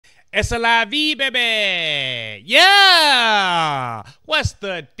S.L.I.V, baby. Yeah. What's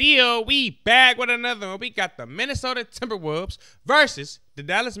the deal? We back with another one. We got the Minnesota Timberwolves versus the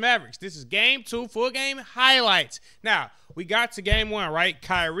Dallas Mavericks. This is game 2, full game highlights. Now, we got to game 1, right?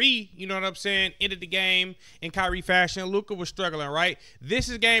 Kyrie, you know what I'm saying, ended the game in Kyrie fashion. Luka was struggling, right? This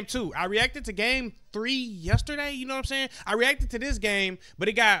is game 2. I reacted to game 3 yesterday, you know what I'm saying? I reacted to this game, but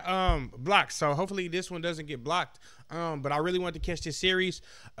it got blocked. So hopefully this one doesn't get blocked. But I really want to catch this series.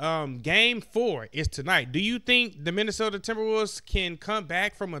 Game 4 is tonight. Do you think the Minnesota Timberwolves can come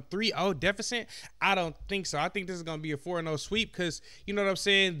back from a 3-0 deficit? I don't think so. I think this is going to be a 4-0 sweep because, you know what I'm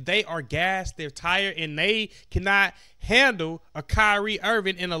saying, they are gassed, they're tired, and they cannot handle a Kyrie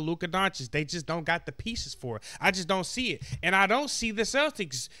Irving and a Luka Doncic. They just don't got the pieces for it. I just don't see it. And I don't see the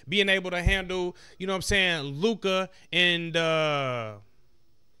Celtics being able to handle, you know what I'm saying, Luka and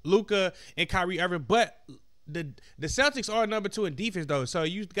Kyrie Irving. But the Celtics are number 2 in defense, though, so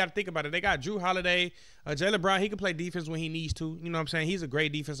you got to think about it. They got Drew Holiday, Jaylen Brown. He can play defense when he needs to. You know what I'm saying? He's a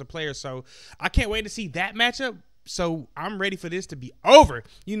great defensive player, so I can't wait to see that matchup. So I'm ready for this to be over.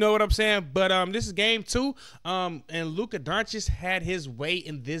 You know what I'm saying? But this is game 2, and Luka Doncic had his way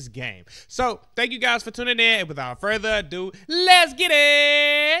in this game. So thank you guys for tuning in, and without further ado, let's get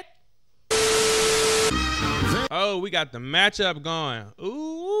it. Oh, we got the matchup going.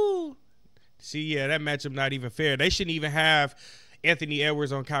 Ooh. See, yeah, that matchup not even fair. They shouldn't even have Anthony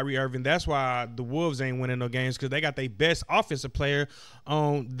Edwards on Kyrie Irving. That's why the Wolves ain't winning no games, because they got their best offensive player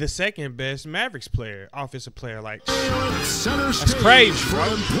on the second best Mavericks player, offensive player. Like, that's crazy, bro.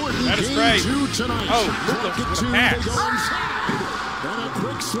 That is crazy. Oh, look at the pass.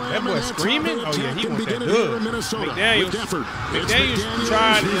 That boy screaming? Oh, yeah, he wants that good. McDaniels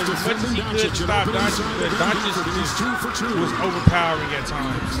tried as much as he could to stop Doncic, but Doncic was overpowering at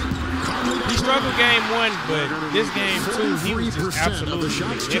times. He struggled game 1, but this game 2, he was just absolutely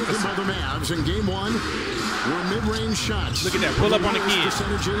magnificent. The Mavs in game 1 were mid-range shots. Look at that, pull up on the kid. That's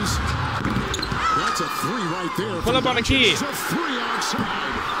a 3 right there. Pull up on the kid. It's a 3 outside.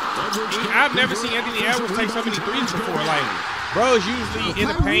 I've never seen Anthony Edwards take so many threes before. Like, bro's usually in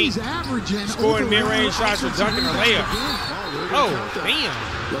the paint, scoring mid-range shots or dunking a layup. Oh, damn.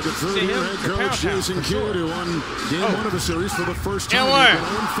 Look at 30-year head coach Jason Kidd, who won game 1 of the series for the first time.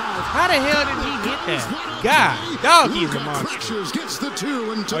 How the hell did he hit that? God, dog, he's a monster.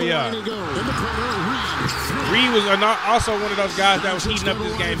 Oh, yeah. Reed was also one of those guys that was heating up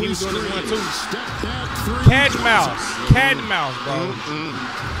this game. He was doing this one, too. Cat and mouse, bro.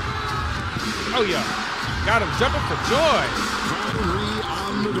 Oh, yeah. Got him jumping for joy.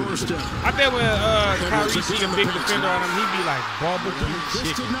 I bet when Kyrie see a big defender on him, he'd be like, barbecue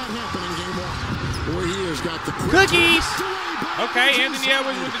chicken. Cookies! Okay, Anthony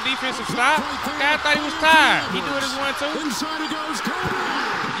Edwards with the defensive stop. Okay, I thought he was tired. He doing his 1-2.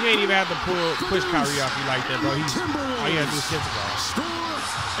 You ain't even have to push Kyrie off you like that, bro. All you have to do is hit the ball.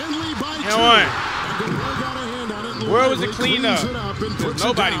 And 1. Where was the cleanup? Because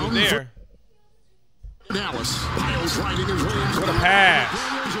nobody was there. What a pass.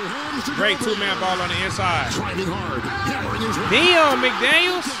 Great 2-man ball on the inside. Damn,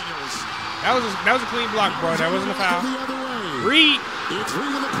 McDaniels. That was a clean block, bro. That wasn't a foul. Reed.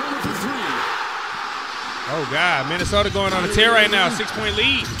 Oh, God. Minnesota going on a tear right now. 6-point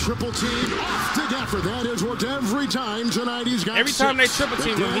lead. Triple team off to Gafford. That is worked every time tonight. He's got every time they triple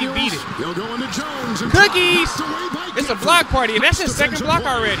team him, he beat it. He'll go into Jones. Cookies. It's a block party, and that's his second block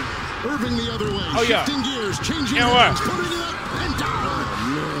already. Irving the other way. Oh, yeah. Gears, changing and what? And down.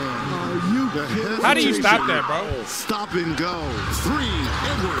 How do you stop that, bro? Stop and go. 3,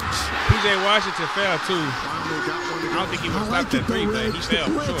 Edwards. PJ Washington fell, too. I don't think he would stop that 3, but he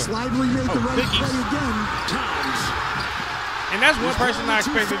fell for sure. Oh, Cookies. And that's one person I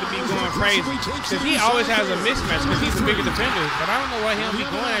expected to be going crazy, because he always has a mismatch because he's a bigger defender. But I don't know why he don't be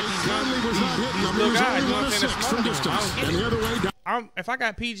going at these little guys. You know what I'm saying? That's smaller than him. I don't get it. If I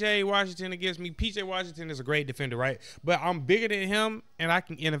got PJ Washington against me, PJ Washington is a great defender, right? But I'm bigger than him, and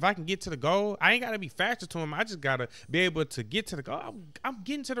if I can get to the goal, I ain't gotta be faster to him. I just gotta be able to get to the goal. I'm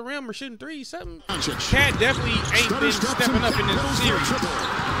getting to the rim or shooting 3, something. Cat definitely ain't been stepping up in this series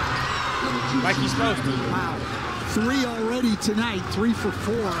like he's supposed to. Wow. 3 already tonight, 3 for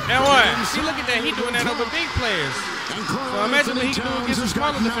 4. And 1. See, look at that. He doing that over big players. So imagine what he can do against some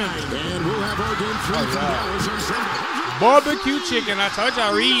smaller defenders. And we'll have our game 3 from Dallas on Sunday. Barbecue chicken. I told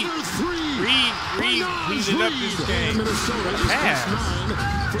y'all, Reed heated up this game. Pass.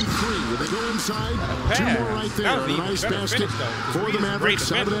 Pass. That was even better finish, though. For the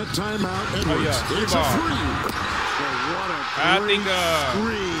Mavericks out of that timeout. Oh, yeah. 3 ball. What a I think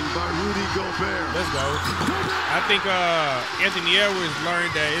screen by Rudy Gobert. let's go. I think Anthony Edwards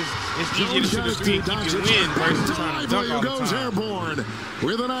learned that it's easier to shoot a three and keep you win versus trying to dunk all the time. Airborne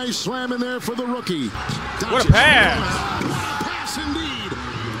with a nice slam in there for the rookie. What a pass! Pass indeed.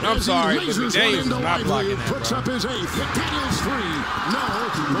 I'm sorry, but McDaniels is not blocking that, puts bro. up his 8th. McDaniels free. No.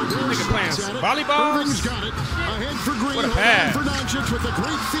 Nigga playing volleyball. Irving's got it. Ahead for Green. What a pass. For Doncic with a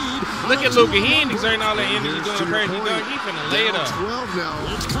great feed. Look at Luka. He ain't exerting all that energy doing a crazy dunk. He finna lay it up. 12 now.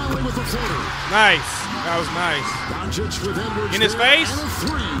 It's Conley with the floater. Nice. That was nice. Doncic with Edwards In his there, face? and a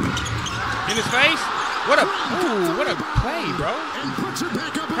 3. In his face. What a play, bro. And puts it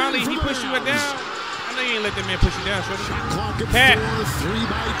back up. Conley, he pushed you down. I know you ain't let that man push you down, shorty. Clock at Pat. 4, 3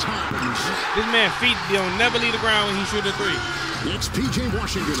 by Towns. This man feet don't never leave the ground when he shoot a three. It's P.J.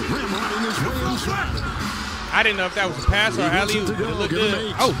 Washington riding his way inside. I didn't know if that was a pass or alley-oop. It looked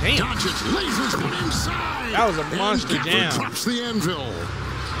good. Oh, damn. Doncic lasers one inside. That was a monster And Gafford jam. drops the anvil.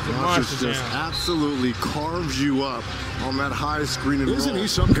 Monster Doncic just jam. absolutely carves you up on that high screen and Isn't roll. he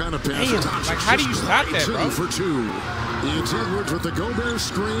some kind of pass? Damn, Doncic like, how do you just stop that, breaks bro? in for 2. It's Edwards with the Gobert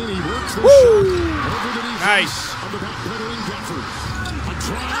screen. He works the Woo! shot over the defense Nice. of the backpedaling Gafford. A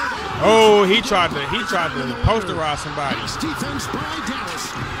drive. Oh, he tried to posterize somebody. Nice defense by Dallas.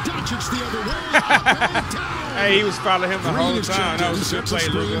 Doncic the other way. Hey, he was following him the whole Green is time. checked That in, was a good sets play,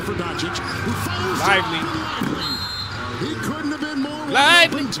 screen Luka. for Doncic, who fires Lively. Lively. He couldn't have been more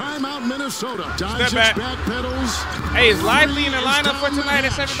Lively. open. Timeout Minnesota. Doncic back. backpedals. Hey, is Lively in the lineup for tonight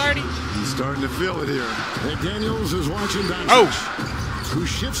at 7:30? He's starting to feel it here. McDaniels is watching Doncic. Oh. Who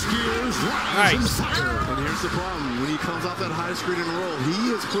shifts gears, Nice. and fire. And here's the problem. When he comes off that high screen and roll,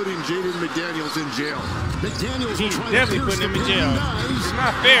 he is putting Jaden McDaniels in jail. McDaniels He's will try definitely to putting him in pierce the jail. pin. It's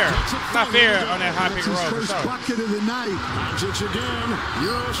not fair. It's not fair on that high pick and roll for First sure. bucket of the night. Doncic again.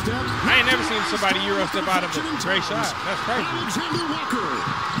 Euro step. I ain't never seen somebody Euro step out of a great shot. That's crazy. Alexander Walker.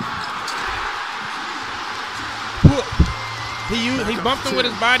 He bumped him with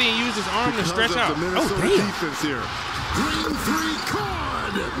his body and used his arm to stretch out. The Oh, Minnesota damn. defense here. Green 3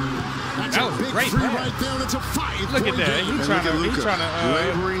 card. That's That a was a big great 3 pass. right there. That's a 5. Look at that. game. He And trying look at to, Luka.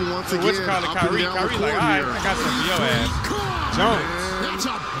 Laboring once what's it again, called, up and Kyrie. down the Kyrie like, court all right, here. I got some for your ass. Card. Jones. That's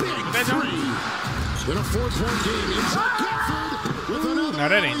a big That Jones? 3. In a 4-point game, inside Gafford with another No,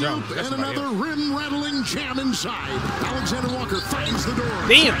 that ain't Jones. alley-oop That's and somebody another rim-rattling jam inside. Alexander Walker finds the door.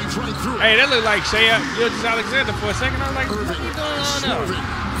 Damn. Drives right through it. Hey, that looked like Shea Gilgeous-Alexander for a second. I was like, what are you doing on there? Swerving,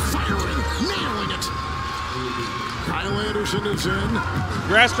 firing, nailing it. Kyle Anderson is in.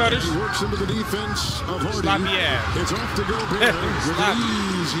 Grass cutters. He works into the defense of Hardy. Sloppy ass. It's off to Gobert with an Sloppy.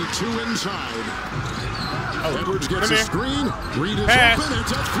 easy 2 inside. Oh, Edwards gets come a here. screen. Reed is Pass. open.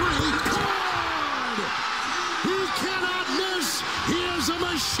 It's a 3. Card. He cannot miss. He is a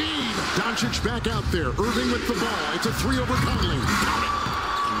machine. Doncic back out there. Irving with the ball. It's a 3 over Conley. Count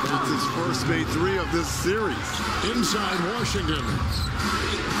it. That's his first made 3 of this series. Inside Washington.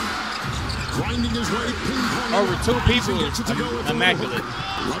 Grinding his way, ping-pong. Over 2 people. Gets it to go with the Immaculate.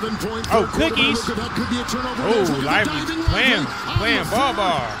 11 point. Oh, third quarter by cookies. Luka. That could be a turnover. Oh, It's like a Lively diving playing Lively on the ball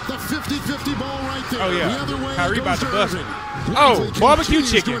floor. bar. The 50-50 ball right there. Oh, yeah. The other way Kyrie goes about to to bust Irving. it. Oh, Lively barbecue continues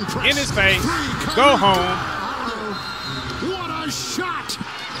to chicken impress. in his face. 3, Go Kyrie. home. What a shot.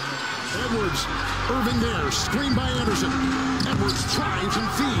 Edwards. Irving there. Screen by Anderson. Edwards drives and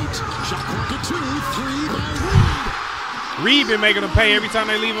feeds. Shot clock at 2. 3 by Reed. Reed been making them pay every time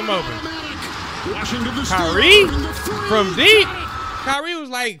they leave him open. Washington the Kyrie steal, the 3. from deep. Kyrie was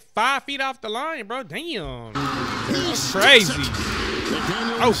like 5 feet off the line, bro. Damn. That's crazy.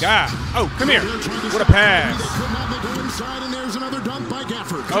 Oh, God. Oh, come here. What a pass.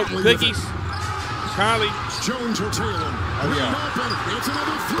 Oh, cookies. Conley. Jones will tail him. Oh, yeah. Open. It's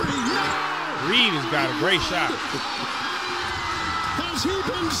another 3. No! Reed has got a great shot. Has he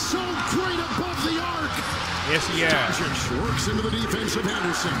been so great above the arc? Yes, he has. Doncic works into the defense of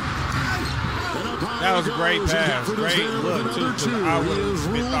Anderson. That was a great pass. Great look, too. 'Cause I would have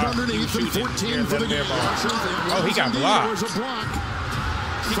thought he was Underneath and shooting 14 and for the let game. that ball. Oh, he got blocked. There's a block.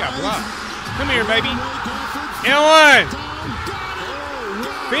 He got blocked. Come here, baby. And one.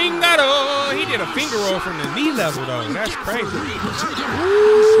 Fingaro. He did a finger roll from the knee level, though. That's crazy.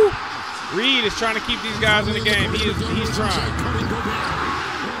 Woo. Reed is trying to keep these guys in the game. He's trying.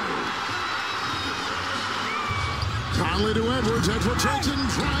 Conley to Edwards. Edwards takes and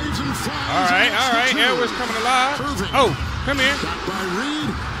drives and flies. All right. Edwards coming alive. Oh, come here. Back by Reed.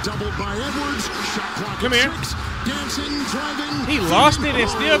 Doubled by Edwards. Shot clock Come at here. 6. Dancing, driving. He lost it and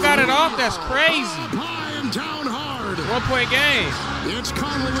still got it off. That's crazy. High and down hard. 1-point game. It's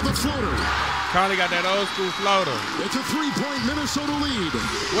Conley with a floater. Conley got that old school floater. It's a 3-point Minnesota lead.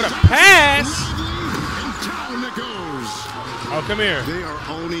 What a pass. Lively, and down it goes. Oh, come here. They are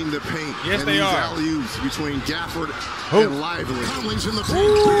owning the paint. Yes, and they these are. alley-oops between Gafford and Lively. Conley's in the paint.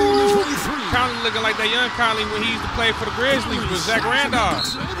 Ball is ready three. Conley looking like that young Conley when he used to play for the Grizzlies with Zach Randolph.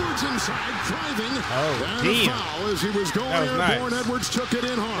 Edwards inside, driving. Oh, and damn. a foul as he was going That was airborne. nice. Edwards took it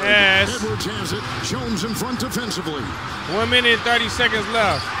in hard. Yes. Edwards has it. Jones in front defensively. 1 minute and 30 seconds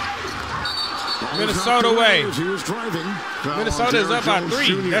left. Minnesota way. He was driving. Minnesota is up by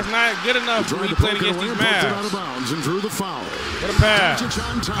 3. That's not good enough when you playing against these Out of Mavs. bounds and drew the foul. What a pass.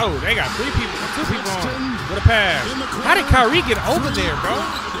 Oh, they got 2 people on. What a pass. How did Kyrie get over there, bro?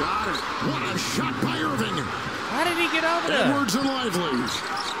 What a shot by Irving. How did he get over there? Edwards and Lively.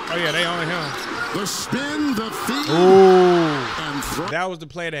 Oh, yeah, they own him. The spin, the feed, Ooh. and throw. That was the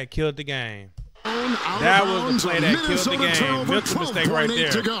play that killed the game. Out That of was bounds. the play that killed the game. Mental mistake right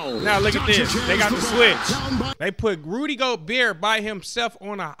there. Now look at this. They got the switch. They put Rudy Gobert by himself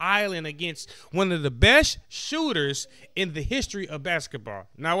on an island against one of the best shooters in the history of basketball.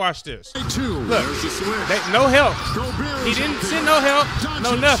 Now watch this. Look, no help. He didn't send no help,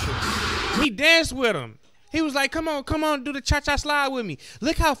 no nothing. He danced with him. He was like, come on, do the cha-cha slide with me.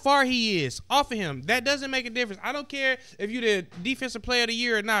 Look how far he is off of him. That doesn't make a difference. I don't care if you're the defensive player of the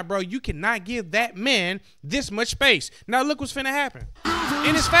year or not, bro. You cannot give that man this much space. Now look what's finna happen.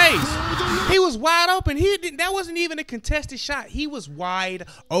 In his face. He was wide open. That wasn't even a contested shot. He was wide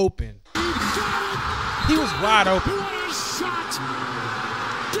open. He was wide open. What a shot!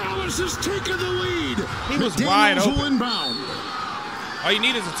 Dallas has taken the lead. He was wide open. Inbound. All you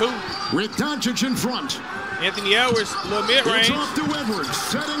need is a 2. With Doncic in front. Anthony Edwards, little mid-range. It's off to Edwards,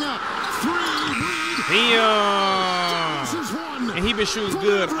 setting up. 3 lead. Damn. And he been shooting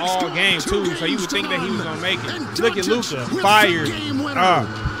good all game, too, so you would think that he was going to make it. Look at Luka, fired.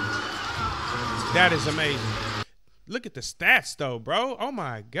 That is amazing. Look at the stats, though, bro. Oh,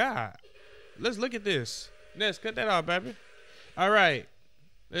 my God. Let's look at this. Let's cut that off, baby. All right.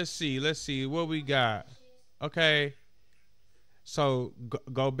 Let's see what we got. Okay. So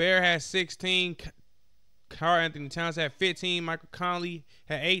Gobert had 16, Karl Anthony Towns had 15, Michael Conley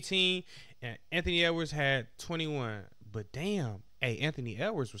had 18, and Anthony Edwards had 21. But damn, hey, Anthony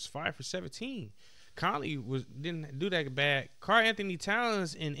Edwards was 5 for 17. Conley didn't do that bad. Karl Anthony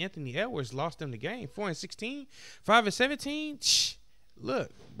Towns and Anthony Edwards lost them the game. 4 and 16, 5 and 17. Shh. Look,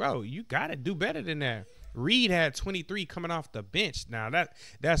 bro, you gotta do better than that. Reed had 23 coming off the bench. Now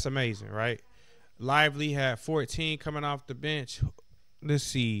that's amazing, right? Lively had 14 coming off the bench. Let's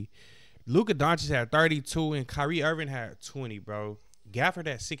see. Luka Doncic had 32 and Kyrie Irving had 20, bro. Gafford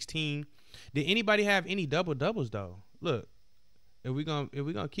had 16. Did anybody have any double-doubles, though? Look, if we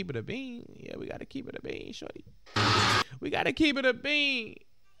gonna keep it a bean, yeah, we got to keep it a bean, shorty. We got to keep it a bean.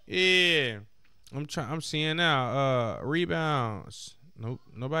 Yeah. I'm seeing now. Rebounds. Nope.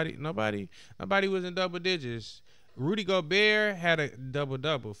 Nobody was in double digits. Rudy Gobert had a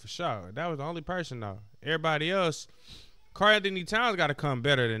double-double for sure. That was the only person, though. Everybody else, Karl Anthony Towns got to come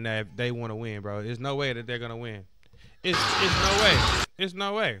better than that if they want to win, bro. There's no way that they're going to win. It's no way. It's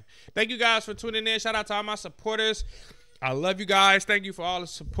no way. Thank you guys for tuning in. Shout out to all my supporters. I love you guys. Thank you for all the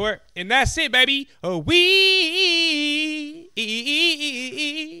support. And that's it, baby. We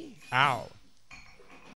out.